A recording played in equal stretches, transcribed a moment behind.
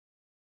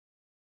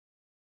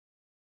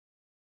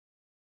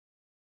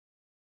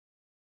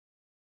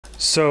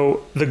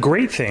So the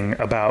great thing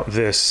about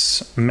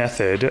this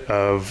method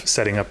of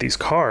setting up these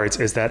cards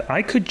is that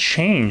I could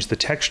change the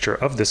texture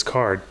of this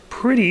card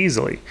pretty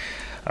easily.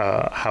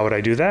 How would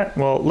I do that?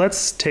 Well,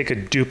 let's take a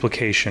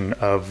duplication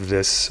of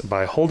this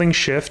by holding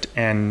Shift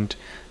and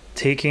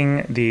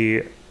taking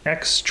the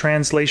X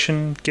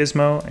translation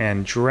gizmo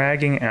and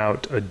dragging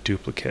out a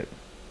duplicate.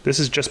 This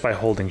is just by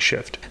holding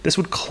Shift. This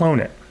would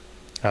clone it.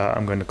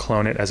 I'm going to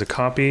clone it as a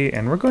copy,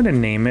 and we're going to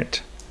name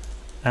it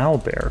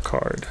Owlbear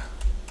card.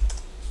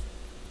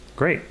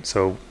 Great.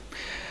 So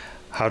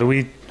how do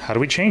we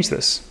change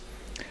this?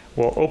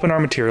 We'll open our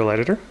material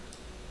editor,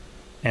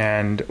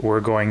 and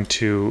we're going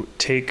to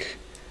take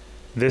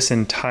this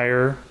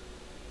entire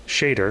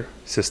shader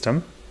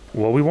system.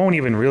 Well, we won't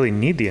even really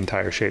need the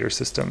entire shader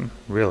system,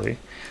 really.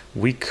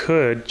 We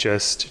could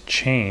just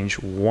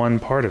change one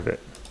part of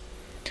it.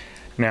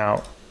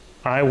 Now,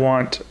 I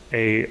want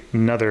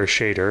another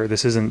shader.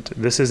 This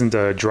isn't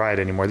a dryad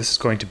anymore. This is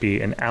going to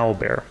be an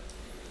owlbear.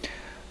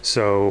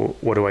 So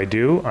what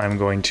do? I'm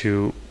going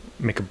to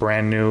make a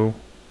brand new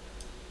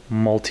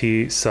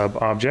multi-sub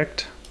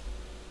object.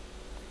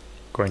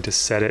 Going to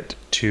set it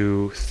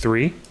to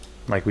 3,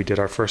 like we did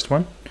our first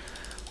one.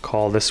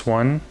 Call this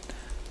one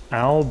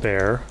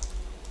Owlbear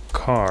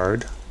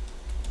card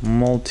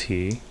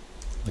multi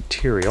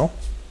material.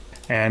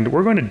 And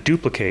we're going to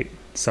duplicate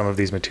some of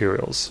these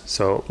materials.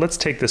 So let's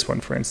take this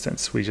one, for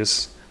instance. We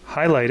just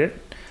highlight it,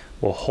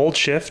 we'll hold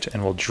Shift,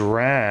 and we'll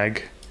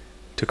drag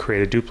to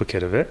create a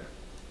duplicate of it.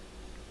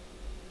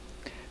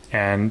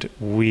 And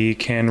we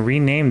can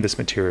rename this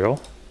material.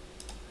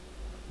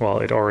 Well,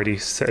 it already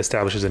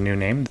establishes a new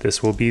name.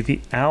 This will be the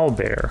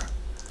Owlbear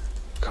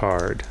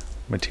card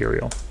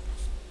material.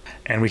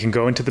 And we can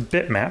go into the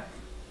bitmap.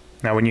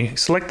 Now, when you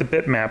select the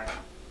bitmap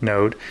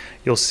node,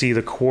 you'll see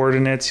the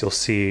coordinates, you'll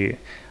see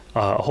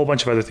a whole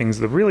bunch of other things.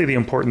 Really the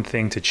important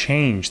thing to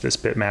change this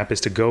bitmap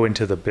is to go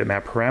into the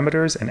bitmap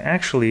parameters and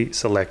actually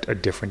select a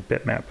different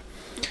bitmap.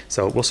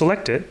 So we'll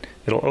select it,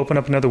 it'll open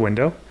up another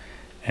window,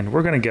 and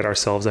we're going to get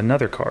ourselves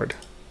another card.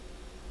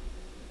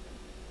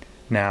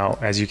 Now,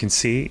 as you can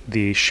see,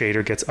 the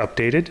shader gets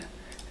updated,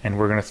 and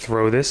we're going to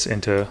throw this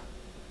into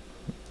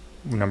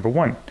number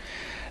 1.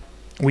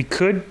 We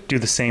could do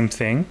the same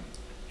thing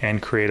and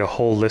create a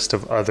whole list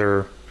of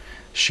other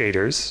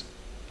shaders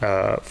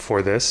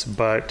for this,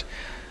 but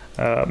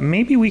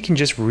maybe we can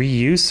just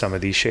reuse some of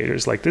these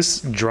shaders. Like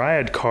this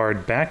dryad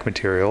card back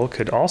material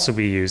could also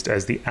be used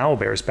as the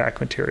owlbear's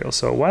back material.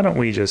 So why don't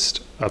we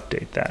just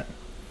update that?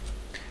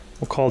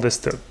 We'll call this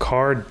the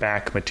card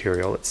back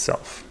material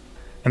itself.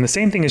 And the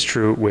same thing is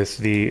true with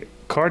the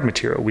card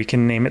material. We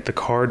can name it the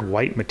card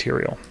white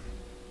material.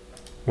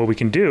 What we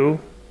can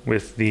do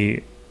with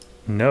the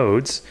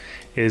nodes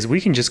is we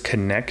can just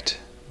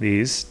connect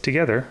these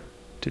together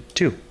to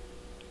 2.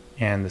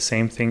 And the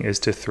same thing is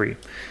to 3.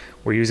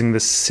 We're using the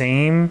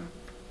same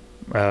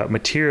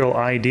material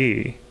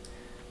ID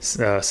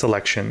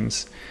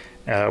selections.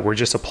 We're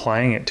just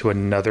applying it to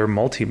another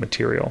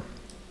multi-material.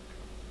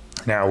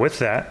 Now with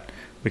that,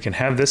 we can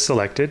have this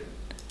selected,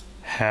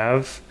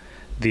 have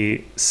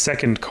the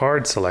second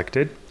card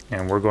selected,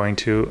 and we're going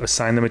to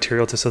assign the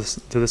material to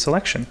the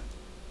selection.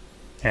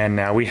 And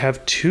now we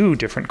have 2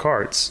 different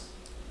cards,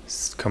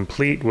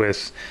 complete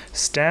with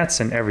stats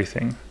and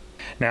everything.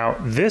 Now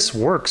this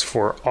works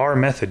for our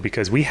method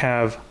because we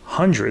have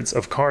hundreds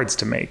of cards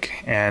to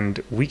make,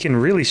 and we can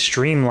really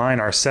streamline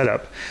our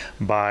setup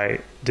by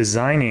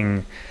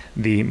designing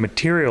the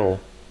material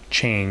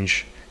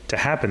change to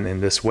happen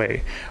in this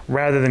way,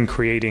 rather than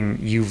creating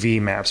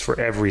UV maps for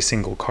every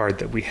single card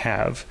that we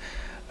have,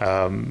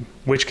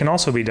 which can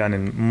also be done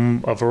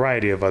in a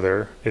variety of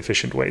other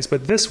efficient ways.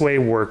 But this way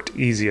worked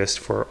easiest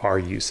for our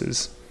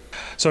uses.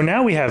 So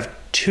now we have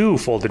 2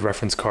 folded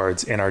reference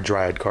cards in our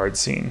dryad card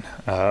scene.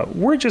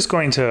 We're just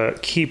going to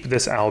keep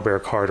this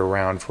owlbear card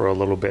around for a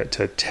little bit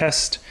to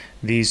test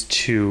these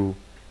 2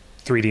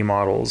 3D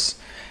models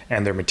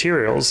and their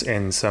materials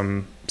in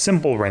some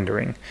simple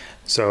rendering.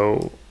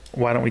 So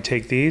why don't we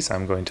take these?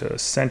 I'm going to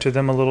center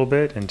them a little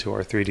bit into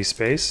our 3D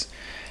space,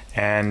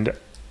 and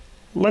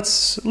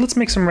let's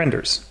make some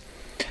renders.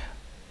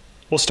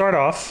 We'll start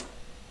off,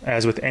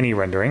 as with any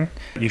rendering,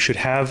 you should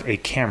have a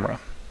camera.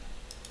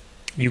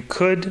 You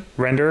could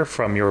render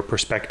from your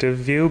perspective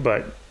view,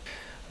 but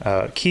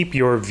keep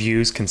your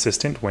views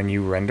consistent when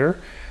you render.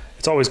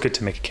 It's always good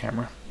to make a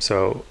camera.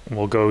 So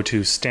we'll go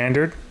to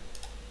Standard,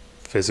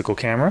 Physical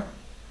Camera,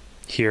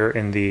 here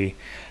in the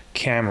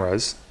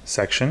Cameras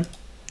section.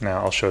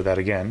 Now I'll show that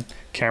again.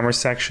 Cameras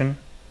section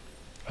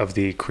of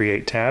the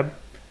Create tab,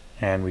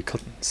 and we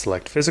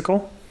select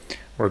Physical.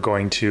 We're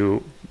going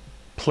to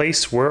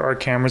place where our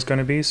camera is going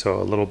to be, so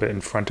a little bit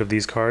in front of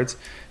these cards,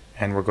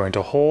 and we're going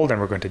to hold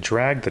and we're going to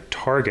drag the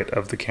target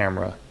of the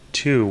camera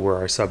to where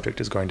our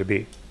subject is going to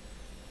be.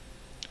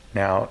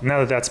 Now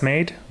that that's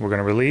made, we're going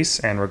to release,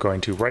 and we're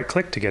going to right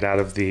click to get out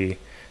of the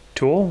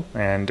tool,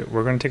 and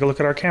we're going to take a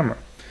look at our camera.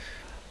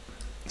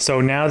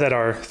 So now that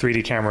our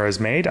 3D camera is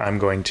made, I'm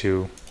going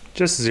to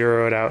just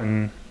zero it out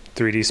in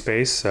 3D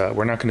space.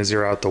 We're not going to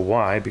zero out the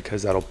Y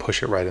because that'll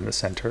push it right in the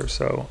center,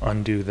 so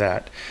undo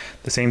that.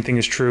 The same thing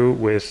is true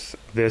with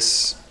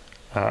this.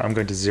 I'm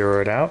going to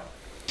zero it out,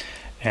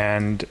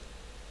 and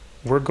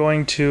we're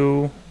going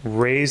to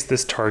raise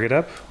this target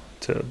up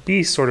to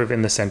be sort of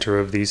in the center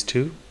of these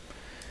two.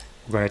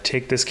 We're going to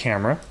take this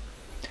camera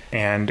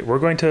and we're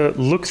going to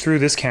look through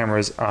this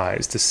camera's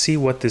eyes to see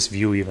what this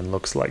view even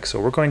looks like. So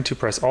we're going to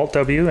press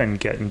Alt-W and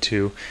get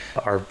into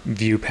our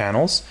view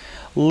panels.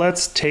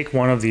 Let's take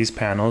one of these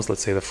panels,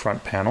 let's say the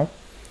front panel,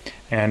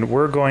 and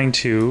we're going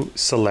to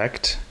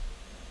select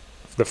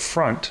the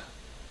front,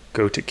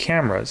 go to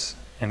cameras,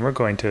 and we're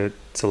going to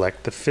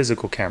select the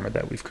physical camera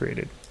that we've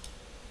created.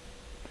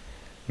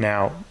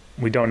 Now,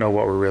 we don't know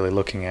what we're really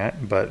looking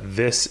at, but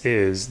this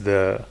is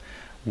the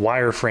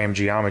wireframe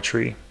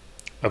geometry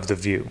of the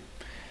view.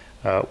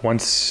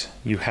 Once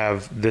you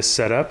have this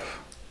set up,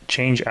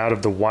 change out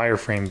of the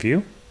wireframe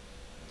view,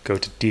 go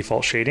to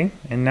default shading,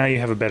 and now you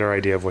have a better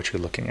idea of what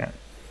you're looking at.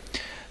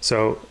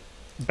 So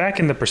back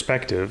in the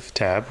perspective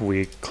tab,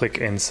 we click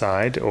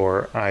inside,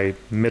 or I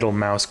middle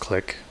mouse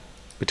click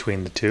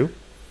between the two.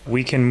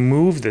 We can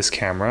move this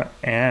camera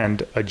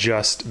and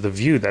adjust the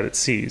view that it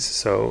sees.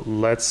 So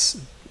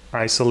let's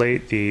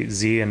isolate the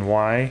Z and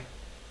Y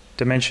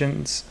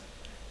dimensions,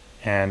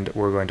 and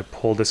we're going to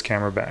pull this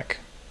camera back.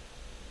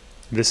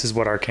 This is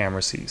what our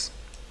camera sees.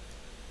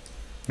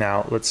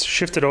 Now let's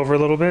shift it over a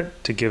little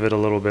bit to give it a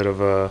little bit of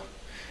a,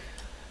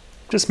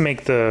 just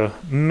make the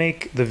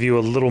view a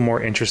little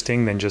more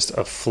interesting than just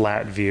a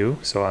flat view.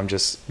 So I'm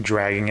just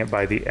dragging it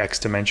by the X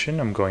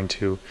dimension. I'm going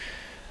to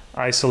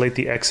isolate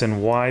the X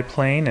and Y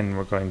plane, and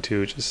we're going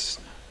to just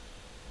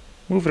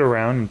move it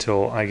around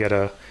until I get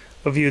a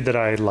view that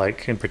I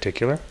like in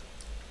particular.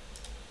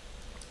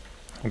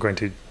 I'm going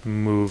to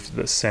move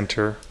the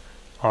center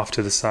off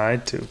to the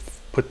side to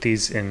put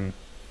these in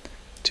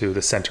to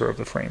the center of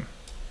the frame.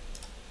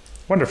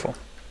 Wonderful.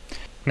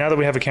 Now that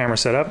we have a camera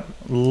set up,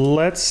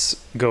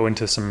 let's go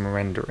into some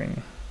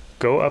rendering.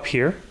 Go up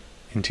here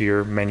into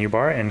your menu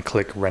bar and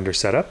click Render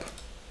Setup,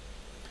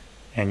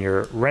 and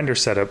your Render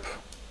Setup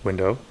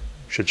window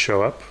should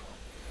show up.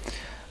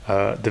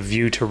 The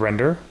view to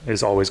render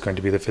is always going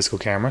to be the physical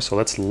camera, so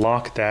let's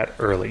lock that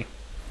early.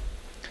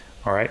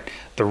 All right,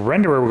 the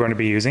renderer we're going to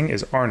be using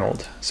is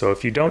Arnold. So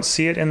if you don't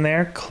see it in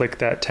there, click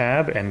that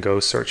tab and go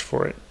search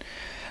for it.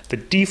 The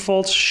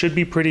defaults should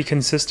be pretty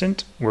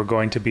consistent. We're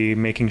going to be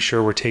making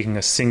sure we're taking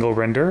a single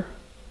render.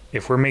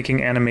 If we're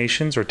making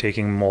animations or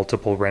taking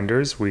multiple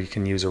renders, we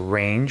can use a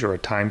range or a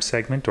time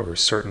segment or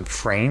certain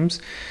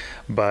frames,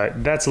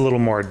 but that's a little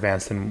more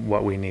advanced than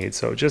what we need.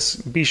 So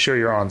just be sure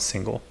you're on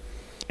single.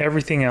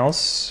 Everything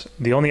else,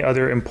 the only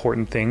other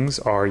important things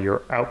are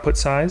your output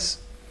size.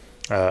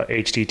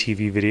 HD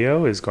TV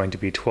video is going to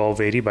be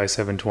 1280 by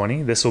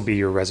 720. This will be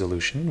your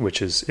resolution,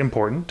 which is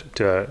important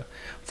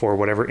for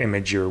whatever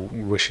image you're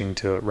wishing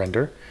to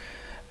render.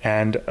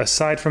 And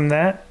aside from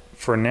that,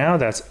 for now,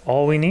 that's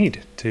all we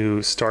need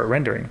to start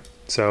rendering.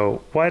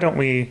 So why don't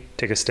we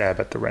take a stab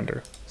at the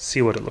render,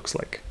 see what it looks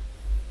like.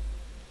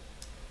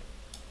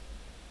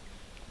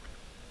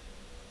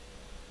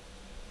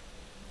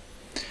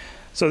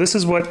 So this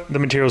is what the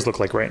materials look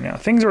like right now.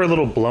 Things are a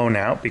little blown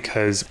out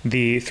because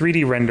the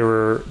 3D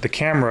renderer, the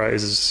camera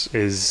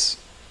is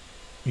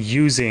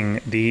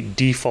using the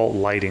default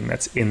lighting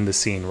that's in the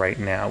scene right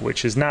now,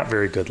 which is not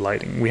very good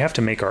lighting. We have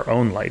to make our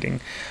own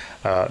lighting.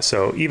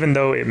 So even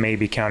though it may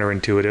be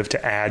counterintuitive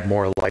to add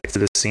more light to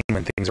the scene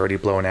when things are already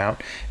blown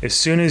out, as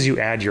soon as you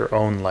add your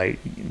own light,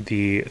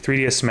 the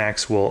 3ds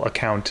Max will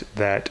account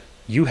that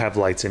you have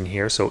lights in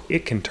here, so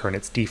it can turn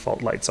its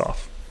default lights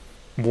off.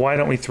 Why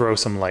don't we throw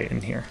some light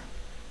in here?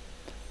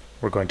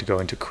 We're going to go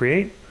into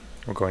Create,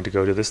 we're going to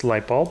go to this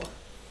light bulb,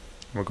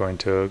 we're going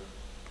to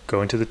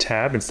go into the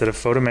tab. Instead of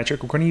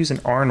photometric, we're going to use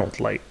an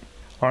Arnold light.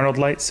 Arnold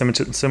light,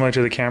 similar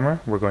to the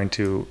camera, we're going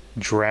to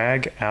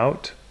drag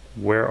out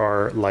where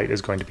our light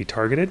is going to be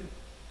targeted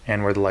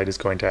and where the light is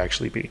going to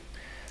actually be.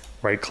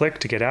 Right click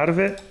to get out of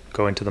it,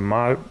 go into the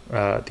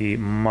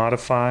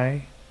Modify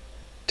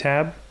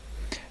tab,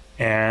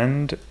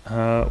 and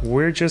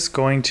we're just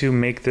going to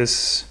make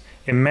this,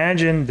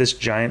 imagine this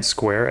giant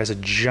square as a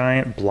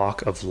giant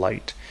block of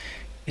light.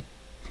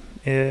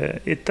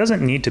 It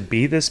doesn't need to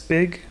be this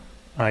big,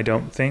 I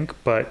don't think,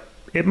 but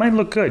it might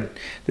look good.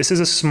 This is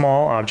a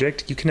small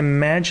object. You can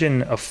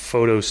imagine a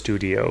photo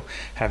studio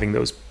having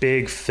those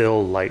big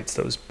fill lights,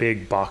 those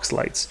big box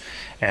lights.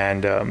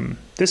 And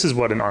this is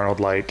what an Arnold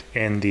light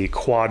in the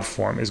quad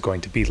form is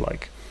going to be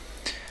like.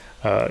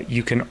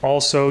 You can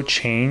also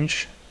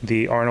change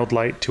the Arnold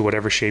light to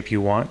whatever shape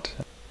you want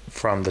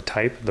from the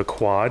type. The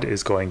quad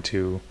is going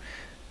to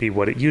be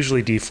what it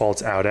usually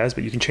defaults out as,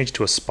 but you can change it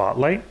to a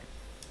spotlight.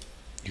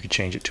 You can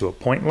change it to a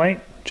point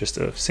light, just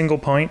a single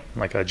point,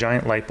 like a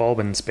giant light bulb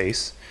in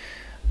space.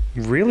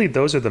 Really,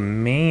 those are the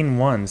main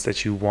ones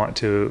that you want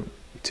to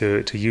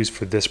use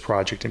for this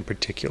project in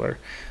particular.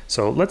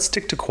 So let's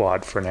stick to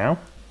quad for now.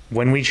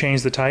 When we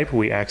change the type,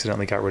 we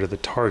accidentally got rid of the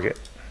target.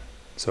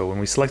 So when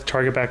we select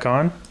target back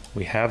on,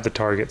 we have the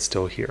target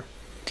still here.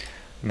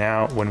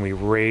 Now, when we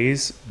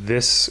raise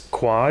this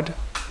quad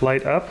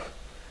light up,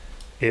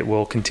 it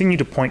will continue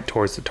to point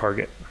towards the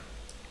target.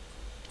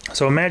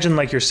 So imagine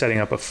like you're setting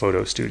up a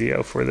photo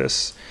studio for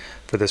this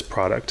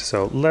product.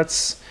 So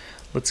let's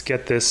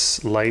get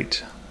this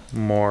light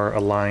more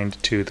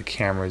aligned to the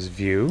camera's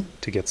view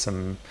to get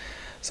some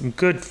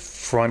good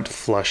front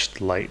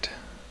flushed light.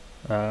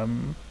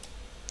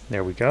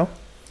 There we go.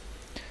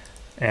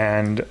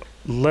 And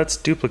let's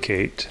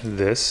duplicate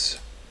this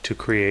to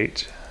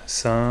create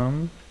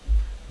some.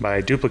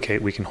 By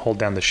duplicate, we can hold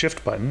down the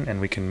shift button and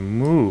we can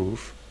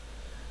move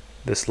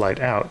this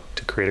light out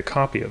to create a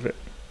copy of it.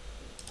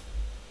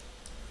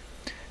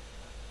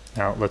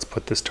 Now let's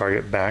put this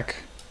target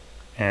back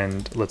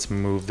and let's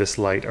move this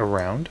light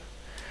around.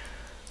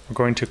 We're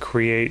going to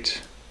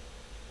create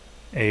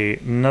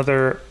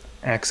another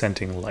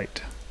accenting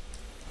light.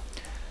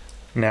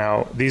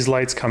 Now these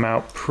lights come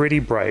out pretty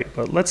bright,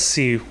 but let's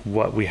see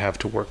what we have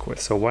to work with.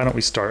 So why don't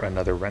we start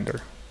another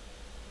render?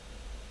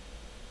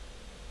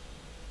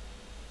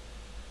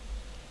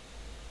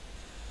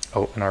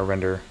 Oh, and our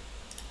render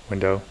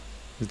window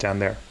is down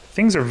there.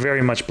 Things are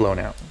very much blown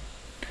out,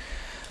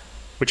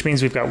 which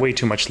means we've got way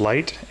too much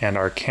light and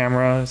our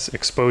camera's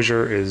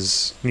exposure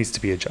needs to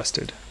be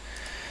adjusted.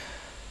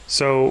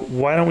 So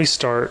why don't we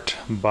start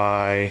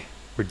by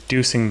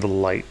reducing the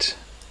light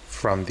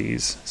from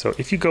these. So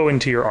if you go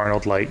into your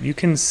Arnold light, you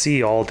can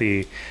see all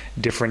the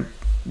different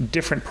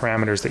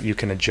parameters that you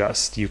can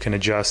adjust. You can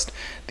adjust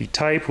the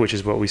type, which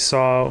is what we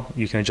saw.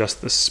 You can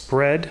adjust the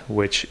spread,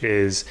 which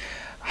is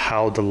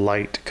how the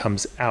light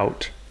comes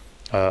out,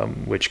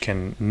 which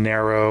can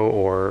narrow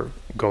or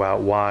go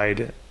out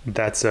wide.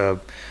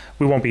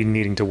 We won't be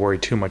needing to worry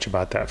too much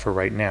about that for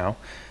right now.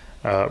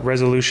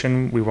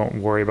 Resolution we won't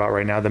worry about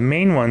right now. The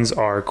main ones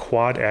are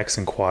quad X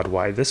and quad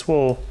Y. This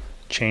will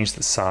change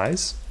the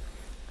size.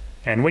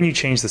 And when you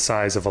change the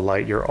size of a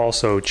light, you're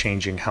also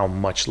changing how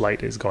much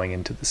light is going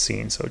into the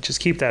scene. So just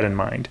keep that in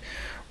mind.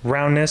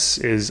 Roundness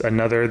is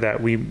another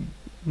that we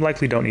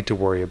likely don't need to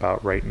worry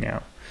about right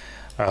now.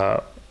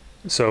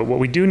 So what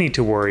we do need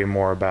to worry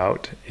more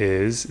about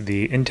is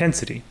the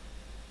intensity.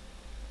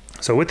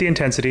 So with the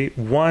intensity,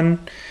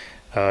 1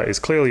 is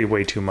clearly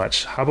way too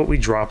much. How about we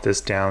drop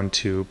this down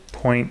to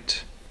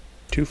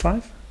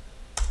 0.25?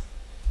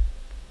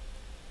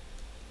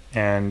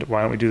 And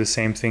why don't we do the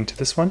same thing to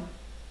this one?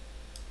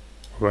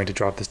 We're going to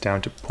drop this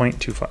down to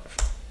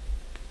 0.25.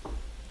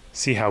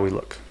 See how we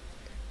look.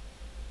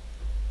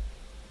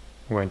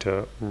 We're going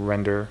to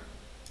render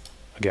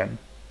again.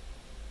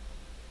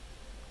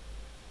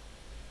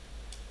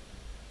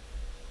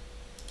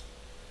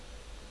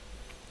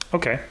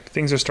 Okay,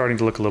 things are starting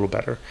to look a little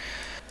better.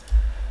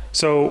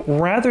 So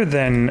rather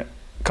than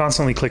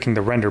constantly clicking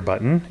the render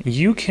button,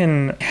 you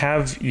can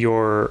have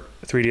your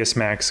 3ds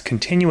Max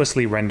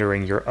continuously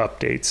rendering your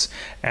updates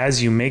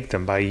as you make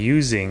them by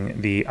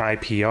using the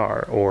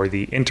IPR, or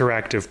the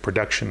interactive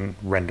production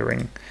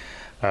rendering,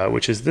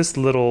 which is this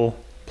little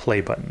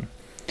play button.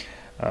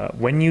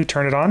 When you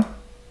turn it on,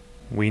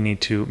 we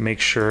need to make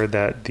sure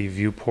that the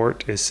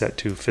viewport is set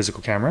to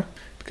physical camera,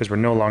 because we're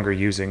no longer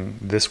using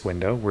this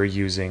window, we're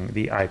using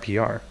the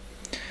IPR.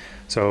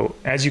 So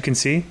as you can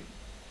see,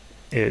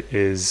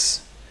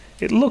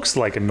 it looks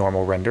like a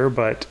normal render,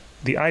 but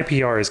the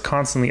IPR is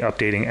constantly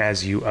updating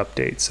as you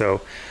update.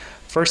 So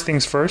first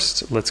things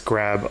first, let's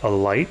grab a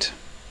light.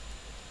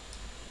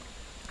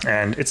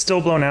 And it's still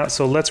blown out,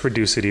 so let's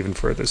reduce it even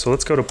further. So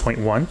let's go to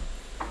 0.1.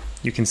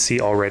 You can see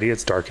already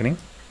it's darkening.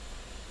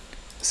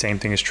 The same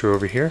thing is true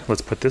over here.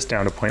 Let's put this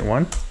down to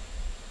 0.1.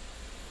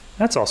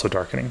 That's also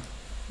darkening.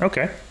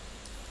 Okay.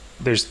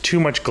 There's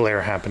too much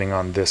glare happening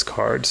on this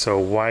card, so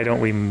why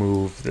don't we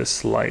move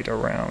this light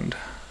around?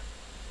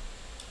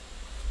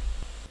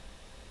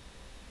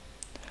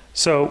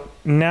 So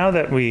now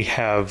that we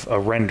have a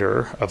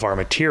render of our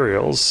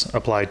materials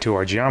applied to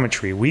our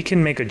geometry, we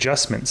can make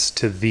adjustments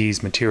to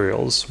these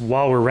materials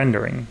while we're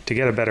rendering to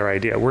get a better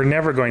idea. We're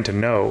never going to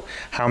know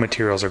how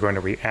materials are going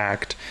to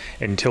react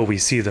until we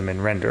see them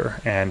in render,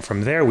 and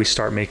from there we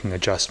start making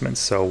adjustments.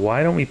 So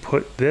why don't we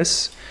put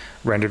this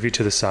render view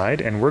to the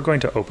side, and we're going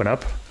to open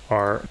up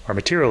our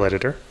material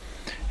editor,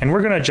 and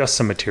we're going to adjust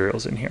some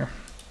materials in here.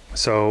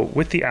 So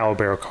with the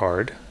owlbear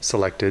card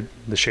selected,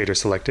 the shader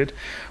selected,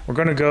 we're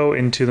going to go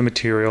into the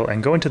material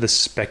and go into the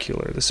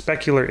specular. The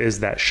specular is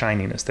that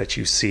shininess that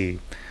you see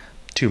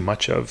too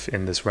much of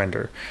in this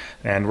render.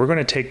 And we're going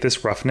to take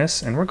this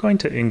roughness and we're going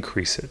to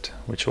increase it,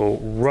 which will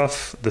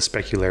rough the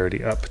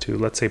specularity up to,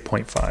 let's say,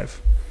 0.5.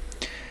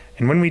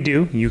 And when we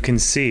do, you can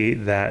see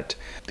that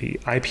the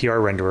IPR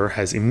renderer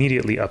has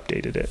immediately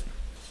updated it.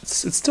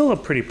 It's still a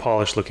pretty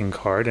polished looking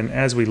card, and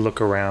as we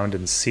look around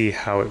and see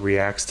how it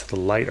reacts to the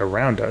light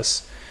around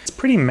us, it's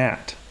pretty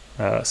matte.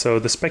 So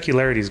the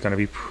specularity is going to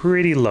be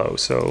pretty low.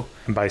 So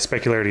by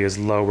specularity is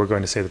low, we're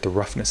going to say that the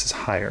roughness is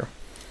higher.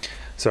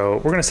 So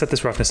we're going to set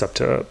this roughness up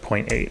to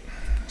 0.8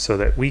 so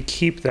that we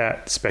keep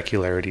that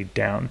specularity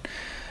down.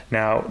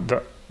 Now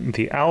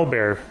the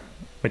owlbear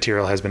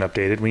material has been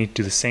updated. We need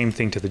to do the same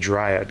thing to the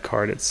dryad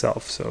card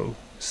itself. So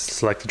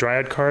select the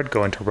dryad card,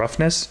 go into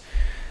roughness,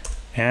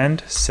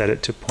 and set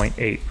it to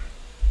 0.8.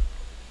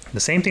 The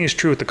same thing is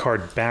true with the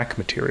card back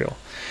material.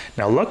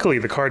 Now luckily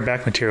the card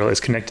back material is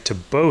connected to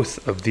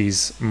both of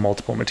these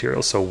multiple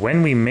materials, so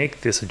when we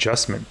make this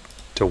adjustment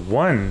to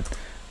one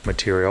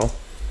material,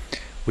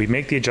 we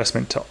make the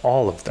adjustment to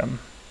all of them.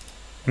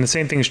 And the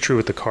same thing is true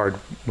with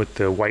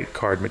the white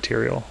card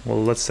material.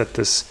 Well, let's set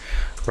this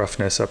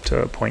roughness up to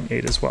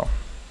 0.8 as well.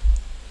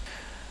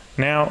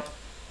 Now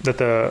that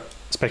the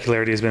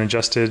specularity has been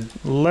adjusted,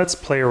 let's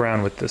play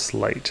around with this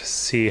light,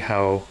 see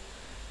how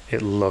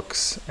it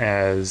looks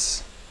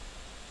as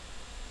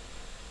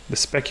the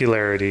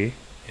specularity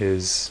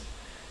is,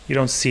 you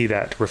don't see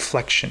that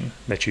reflection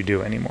that you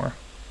do anymore.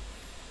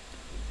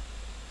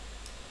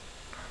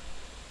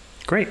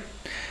 Great.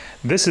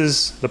 This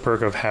is the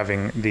perk of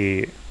having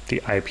the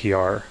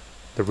IPR,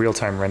 the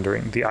real-time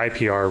rendering, the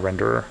IPR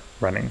renderer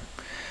running.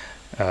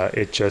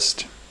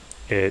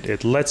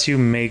 It lets you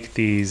make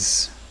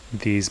these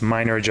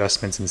minor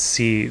adjustments and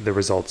see the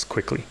results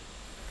quickly.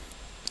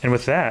 And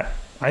with that,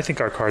 I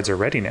think our cards are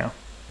ready now.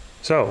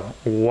 So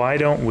why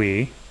don't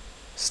we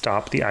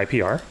stop the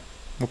IPR?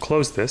 We'll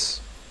close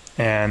this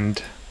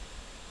and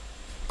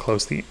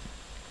close the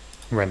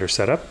render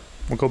setup.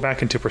 We'll go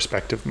back into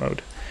perspective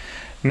mode.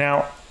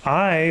 Now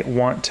I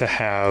want to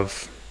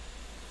have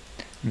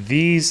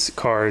these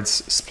cards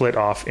split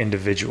off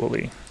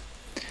individually,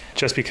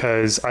 just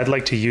because I'd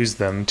like to use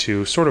them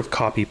to sort of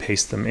copy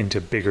paste them into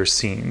bigger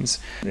scenes.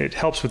 It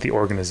helps with the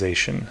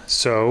organization.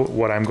 So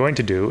what I'm going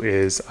to do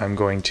is I'm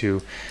going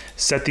to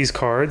set these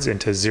cards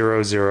into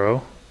 0,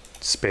 0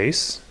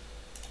 space.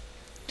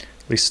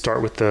 At least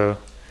start with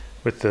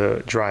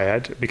the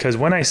dryad, because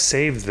when I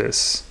save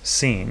this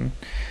scene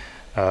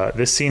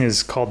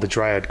is called the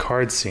dryad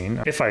card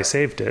scene. If I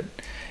saved it,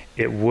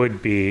 it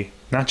would be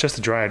not just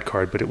the dryad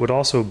card, but it would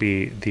also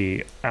be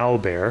the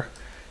owlbear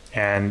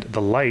and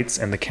the lights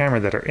and the camera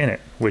that are in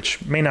it,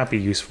 which may not be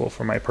useful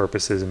for my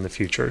purposes in the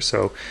future.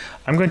 So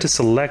I'm going to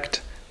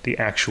select the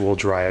actual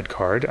dryad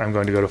card. I'm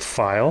going to go to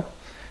File,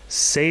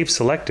 Save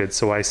Selected,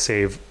 so I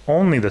save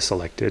only the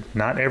selected,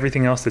 not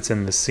everything else that's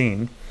in the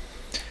scene.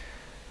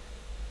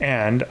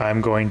 And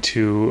I'm going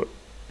to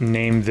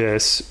name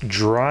this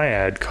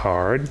dryad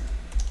card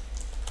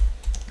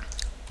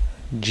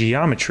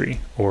Geometry,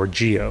 or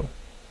Geo.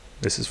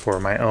 This is for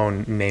my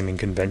own naming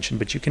convention,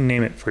 but you can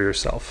name it for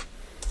yourself.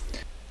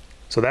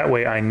 So that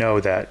way I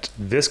know that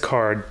this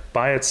card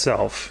by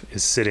itself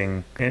is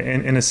sitting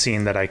in a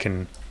scene that I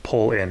can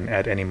pull in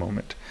at any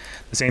moment.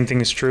 The same thing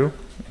is true,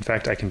 in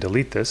fact I can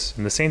delete this,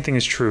 and the same thing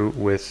is true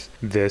with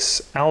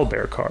this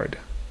owlbear card.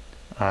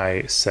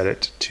 I set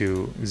it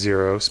to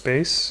 0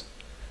 space,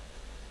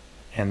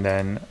 and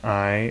then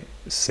I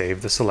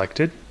save the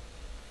selected,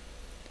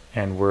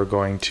 and we're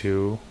going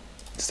to,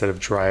 instead of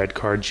dryad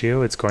card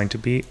geo, it's going to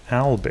be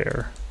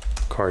owlbear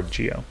card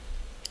geo.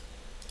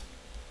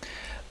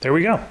 There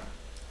we go.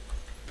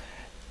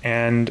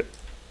 And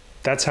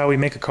that's how we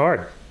make a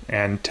card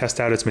and test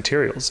out its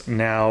materials.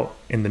 Now,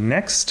 in the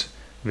next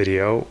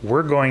video,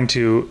 we're going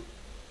to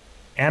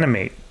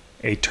animate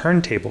a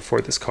turntable for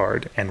this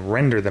card and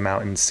render them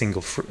out in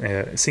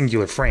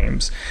singular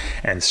frames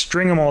and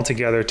string them all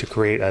together to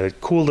create a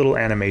cool little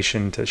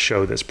animation to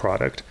show this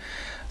product.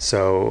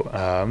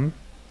 So,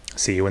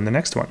 see you in the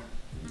next one.